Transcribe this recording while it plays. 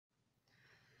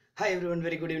Hi everyone,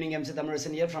 very good evening. Emcee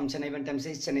Thamizharasan here from Chennai Event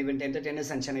Emcees, Chennai Event Entertainers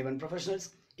and Chennai Event Professionals,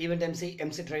 Event MC,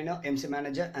 MC Trainer, MC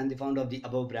Manager and the founder of the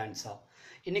above brands.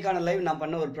 இன்னைக்கான live நான்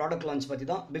பண்ண ஒரு product launch பற்றி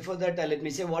தான். Before that let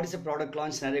me say what is a product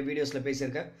launch. நிறைய வீடியோஸில்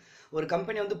பேசியிருக்கேன். ஒரு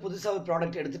கம்பெனி வந்து புதுசாக ஒரு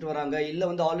ப்ராடக்ட் எடுத்துகிட்டு வராங்க, இல்லை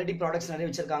வந்து ஆல்ரெடி ப்ராடக்ட்ஸ் நிறைய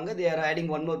வச்சிருக்காங்க, they are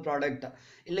adding one more product,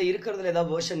 இல்லை இருக்கிறதுல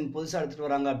ஏதாவது வெர்ஷன் புதுசாக எடுத்துகிட்டு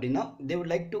வராங்க அப்படின்னா they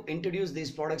would like to introduce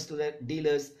these products to the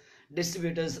dealers,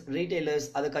 distributors, retailers,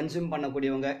 அதை கன்சியூம்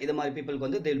பண்ணக்கூடியவங்க, இது மாதிரி பீப்புளுக்கு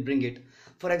வந்து they will bring it.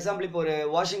 For example, இப்போ ஒரு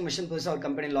வாஷிங் மிஷின் புதுசாக ஒரு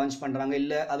கம்பெனி லான்ச் பண்ணுறாங்க,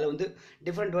 இல்லை அதில் வந்து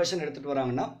டிஃப்ரெண்ட் வெர்ஷன் எடுத்துகிட்டு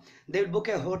வராங்கன்னா they will book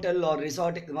A hotel R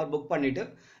resort, இது மாதிரி புக் பண்ணிவிட்டு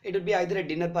it will be Hyder a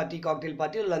dinner party, cocktail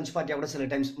party, lunch பார்ட்டியாக கூட சில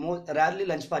டைம்ஸ், ரேர்லி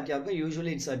லஞ்ச் பார்ட்டியாக இருக்கும்,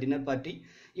 usually it's dinner party.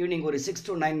 Evening ஒரு 6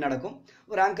 to 9 நடக்கும்.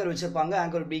 ஒரு ஆங்கர் வச்சிருப்பாங்க,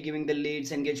 anchor be giving the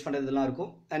leads, engage பண்ணுறதுலாம் இருக்கும்.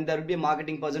 And there will be a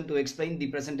marketing person to explain the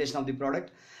presentation of the product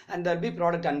and there will be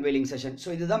product unveiling session. So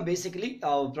இதுதான் basically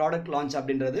product launch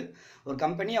அப்படின்றது. ஒரு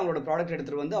company அவங்களோட product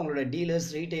எடுத்துகிட்டு வந்து அவங்களோட dealers,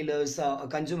 retailers,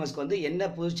 கன்சூமர்ஸ்க்கு வந்து என்ன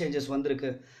புது சேஞ்சஸ் வந்திருக்கு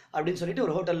அப்படின்னு சொல்லிட்டு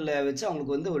ஒரு ஹோட்டலில் வச்சு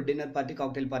அவங்களுக்கு வந்து ஒரு டின்னர் பார்ட்டி,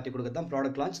 காக்டெயில் பார்ட்டி கொடுக்க தான்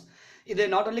ப்ராடக்ட் லான்ச். இது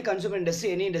not only consumer industry,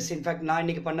 any industry. In fact நான்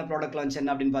இன்னைக்கு பண்ண ப்ராடக்ட் லான்ச்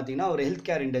என்ன அப்படின்னு பார்த்தீங்கன்னா ஒரு health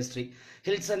care industry,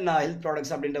 hills and health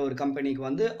products அப்படின்ற ஒரு கம்பெனிக்கு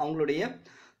வந்து அவங்களுடைய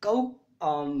கவு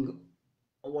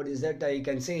what is that I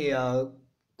can say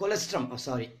colostrum,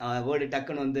 sorry word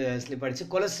டக்குன்னு வந்து ஸ்லிப் ஆகிடுச்சு.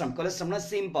 கொலஸ்ட்ரம்னா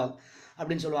சீம்பால்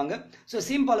அப்படின்னு சொல்லுவாங்க. ஸோ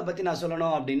சீம்பாலை பற்றி நான்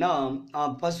சொல்லணும் அப்படின்னா,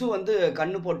 பசு வந்து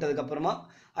கண்ணு போட்டதுக்கப்புறமா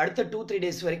அடுத்த 2-3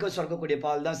 days வரைக்கும் சுரக்கக்கூடிய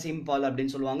பால் தான் சீம் பால்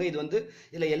அப்படின்னு சொல்லுவாங்க. இது வந்து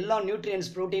இதில் எல்லா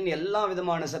நியூட்ரியன்ஸ், ப்ரோட்டீன், எல்லா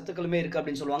விதமான சத்துக்களுமே இருக்குது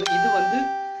அப்படின்னு சொல்லுவாங்க. இது வந்து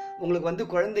உங்களுக்கு வந்து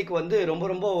குழந்தைக்கு வந்து ரொம்ப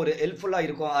ரொம்ப ஒரு ஹெல்ப்ஃபுல்லாக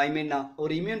இருக்கும். ஐ மீன்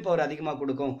ஒரு இம்யூன் பவர் அதிகமாக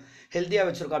கொடுக்கும், ஹெல்த்தியாக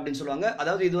வச்சுருக்கோம் அப்படின்னு சொல்லுவாங்க.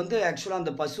 அதாவது இது வந்து ஆக்சுவலாக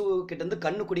அந்த பசு கிட்டேருந்து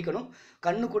கண்ணு குடிக்கணும்.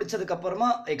 கண்ணு குடித்ததுக்கப்புறமா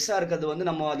எக்ஸ்ட்ரா இருக்கிறது வந்து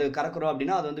நம்ம அது கறக்குறோம்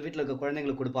அப்படின்னா அது வந்து வீட்டில் இருக்க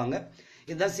குழந்தைங்களுக்கு கொடுப்பாங்க.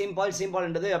 இதுதான் சீம்பால்.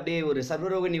 சீம்பால்ன்றது அப்படியே ஒரு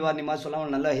சர்வரோக நிவாரணி மாதிரி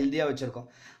சொல்லலாம், நல்லா ஹெல்த்தியாக வச்சுருக்கோம்.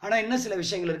 ஆனால் என்ன சில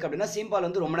விஷயங்கள் இருக்குது அப்படின்னா, சீம்பால்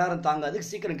வந்து ரொம்ப நேரம் தாங்காது,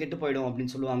 சீக்கிரம் கெட்டு போயிடும்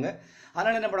அப்படின்னு சொல்லுவாங்க.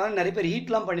 அதனால் என்ன பண்ணுவாங்க, நிறைய பேர்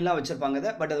ஹீட்லாம் பண்ணிலாம் வச்சுருப்பாங்க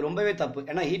அதை. பட் அது ரொம்பவே தப்பு.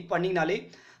 ஏன்னா ஹீட் பண்ணிங்கனாலே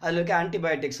அதில் இருக்க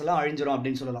ஆன்டிபயோட்டிக்ஸ் எல்லாம் அழிஞ்சிரும்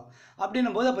அப்படின்னு சொல்லலாம்.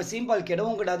 அப்படின்னும் போது அப்போ சீம்பால்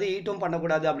கெடவும் கூடாது, ஹீட்டும்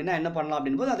பண்ணக்கூடாது அப்படின்னா என்ன பண்ணலாம்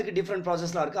அப்படின்னு போது அதுக்கு டிஃப்ரெண்ட்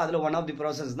ப்ராசஸ்லாம் இருக்குது. அதில் ஒன் ஆஃப் தி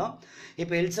ப்ராசஸ் தான்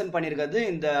இப்போ எல்சன் பண்ணியிருக்கிறது.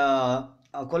 இந்த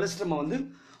கொலஸ்ட்ரம் வந்து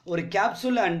ஒரு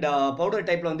கேப்சூல் அண்ட் பவுடர்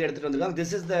டைப்பில் வந்து எடுத்துகிட்டு வந்திருக்காங்க.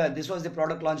 This was the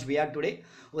product launch we had today.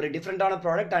 ஒரு டிஃப்ரெண்டான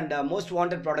product and most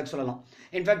wanted product சொல்லலாம்.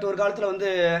 இன்ஃபேக்ட் ஒரு காலத்தில் வந்து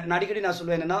அடிக்கடி நான்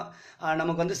சொல்லுவேன் என்னன்னா,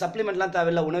 நமக்கு வந்து சப்ளிமெண்ட்லாம்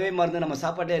தேவையில்லை, உணவே மருந்து, நம்ம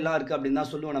சாப்பாட்டே எல்லாம் இருக்குது அப்படின்னு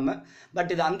தான் சொல்லுவோம் நம்ம.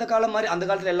 பட் இது அந்த காலம் மாதிரி, அந்த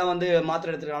காலத்தில் எல்லாம் வந்து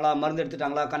மாத்திரை எடுத்துட்டாங்களா, மருந்து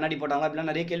எடுத்துட்டாங்களா, கண்ணாடி போட்டாங்களா,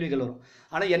 அப்படிலாம் நிறைய கேள்விகள் வரும்.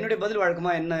 ஆனால் என்னுடைய பதில்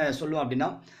வழக்கமாக என்ன சொல்லுவோம் அப்படின்னா,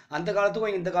 அந்த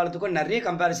காலத்துக்கும் இந்த காலத்துக்கும் நிறைய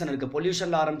கம்பேரிசன் இருக்குது.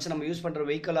 பொல்யூஷனில் ஆரம்பிச்சு நம்ம யூஸ் பண்ணுற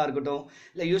வெஹிக்கலாக இருக்கட்டும்,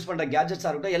 இல்லை யூஸ் பண்ணுற கேஜெட்ஸாக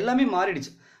இருக்கட்டும், எல்லாமே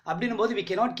மாறிடுச்சு. அப்படின்னும் போது we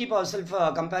cannot keep ourselves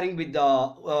comparing with the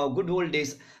good old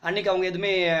days. அன்றைக்கி அவங்க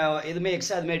எதுவுமே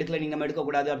எக்ஸ்ட்ரா எதுவுமே எடுக்கல, நீங்கள் நம்ம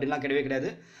எடுக்கக்கூடாது அப்படின்லாம் கிடையாது.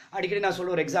 அடிக்கடி நான்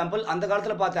சொல்ல ஒரு எக்ஸாம்பிள், அந்த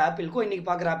காலத்தில் பார்த்த ஆப்பிளுக்கும் இன்றைக்கி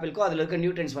பார்க்குற ஆப்பிளுக்கும் அதில் இருக்க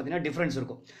நியூட்ரியன்ஸ் பார்த்தீங்கன்னா டிஃப்ரென்ஸ்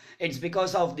இருக்கும். It's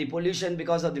because of the pollution,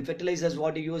 because of the fertilisers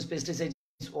what you use,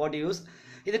 pesticides what you use.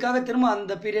 இதுக்காக திரும்ப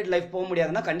அந்த பீரியட் லைஃப் போக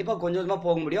முடியாதுன்னா கண்டிப்பாக கொஞ்சம் கொஞ்சமாக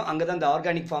போக முடியும். அங்கே தான் இந்த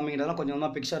ஆர்கானிக் ஃபார்மிங்கிறதெல்லாம் கொஞ்சம்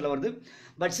கொஞ்சமாக பிக்சரில் வருது.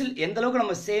 பட் ஸ்டில் எந்த அளவுக்கு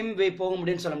நம்ம சேம் வே போக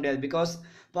முடியும்னு சொல்ல முடியாது. பிகாஸ்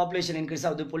பாப்புலேஷன் இன்க்ரீஸ்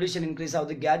ஆகுது, பொல்யூஷன் இன்க்ரீஸ்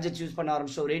ஆகுது, கேஜெட்ஸ் யூஸ் பண்ண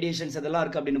ஆரம்பிச்சோம், ரேடியேஷன்ஸ் இதெல்லாம்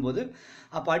இருக்குது அப்படின்னும் போது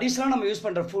அப்போ அடிஷனலாக நம்ம யூஸ்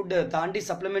பண்ணுற ஃபுட்டு தாண்டி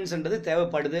சப்ளிமெண்ட்ஸ்ன்றது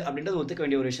தேவைப்படுது அப்படின்றது ஒத்துக்க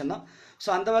வேண்டிய ஒரு விஷயம் தான். ஸோ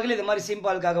அந்த வகையில் இது மாதிரி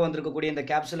சீம்பாலுக்காக வந்திருக்கக்கூடிய இந்த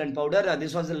capsule and powder,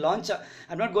 this was the launch.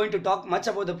 I'm not going to talk much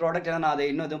about the product, ஏன்னா நான் அதை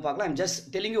இன்னும் எதுவும் பார்க்கலாம். I'm just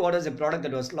telling you what is the product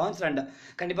that was launch. And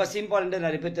கண்டிப்பாக சீம்பால்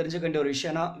நிறைய பேர் தெரிஞ்சுக்க வேண்டிய ஒரு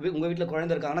விஷயம்னா, உங்கள் வீட்டில்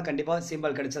குழந்தை இருக்காங்கன்னா கண்டிப்பாக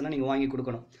சீம்பால் கிடைச்சதுன்னா நீங்கள் வாங்கி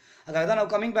கொடுக்கணும். அதுக்காக தான்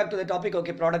நான் coming back to the topic.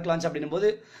 Okay, product launch அப்படின்னும் போது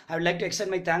ஐ would like to extend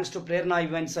my thanks to Prerna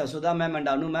Events, Sudha ma'am and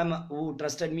Anu ma'am who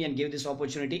trusted me and gave this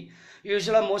opportunity.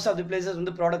 யூஸ்வலாக மோஸ்ட் ஆஃப் தி பிளேசஸ்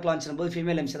வந்து product launch போது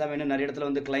female MC தான் வேணும். நிறைய இடத்துல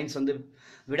வந்து கிளைண்ட்ஸ் வந்து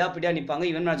விடாப்பிடியாக நிற்பாங்க,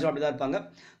 ஈவன் மேனேஜர் அப்படி தான் இருப்பாங்க.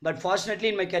 But fortunately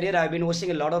in my career I been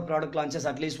hosting a lot of product launches,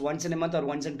 at least once in a month or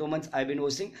once in 2 months I been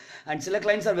hosting. And சில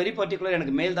clients are very particular,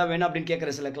 எனக்கு மேல் தான் வேணும் அப்படின்னு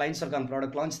கேட்குற சில clients இருக்காங்க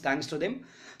product launch. Thanks to them.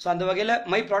 So அந்த வகையில்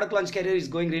my product launch career is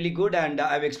going really good and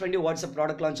I have explained you what's a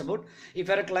product launch about. If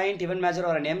you are a client, event manager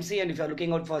or an MC and if you are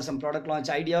looking out for some product launch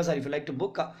ideas or if you like to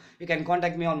book, you can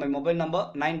contact me on my mobile number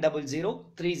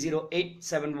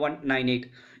 9003087198.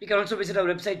 You can also visit our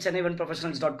website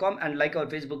chennaieventprofessionals.com and like our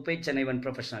Facebook page Chennai Event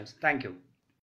Professionals. Thank you.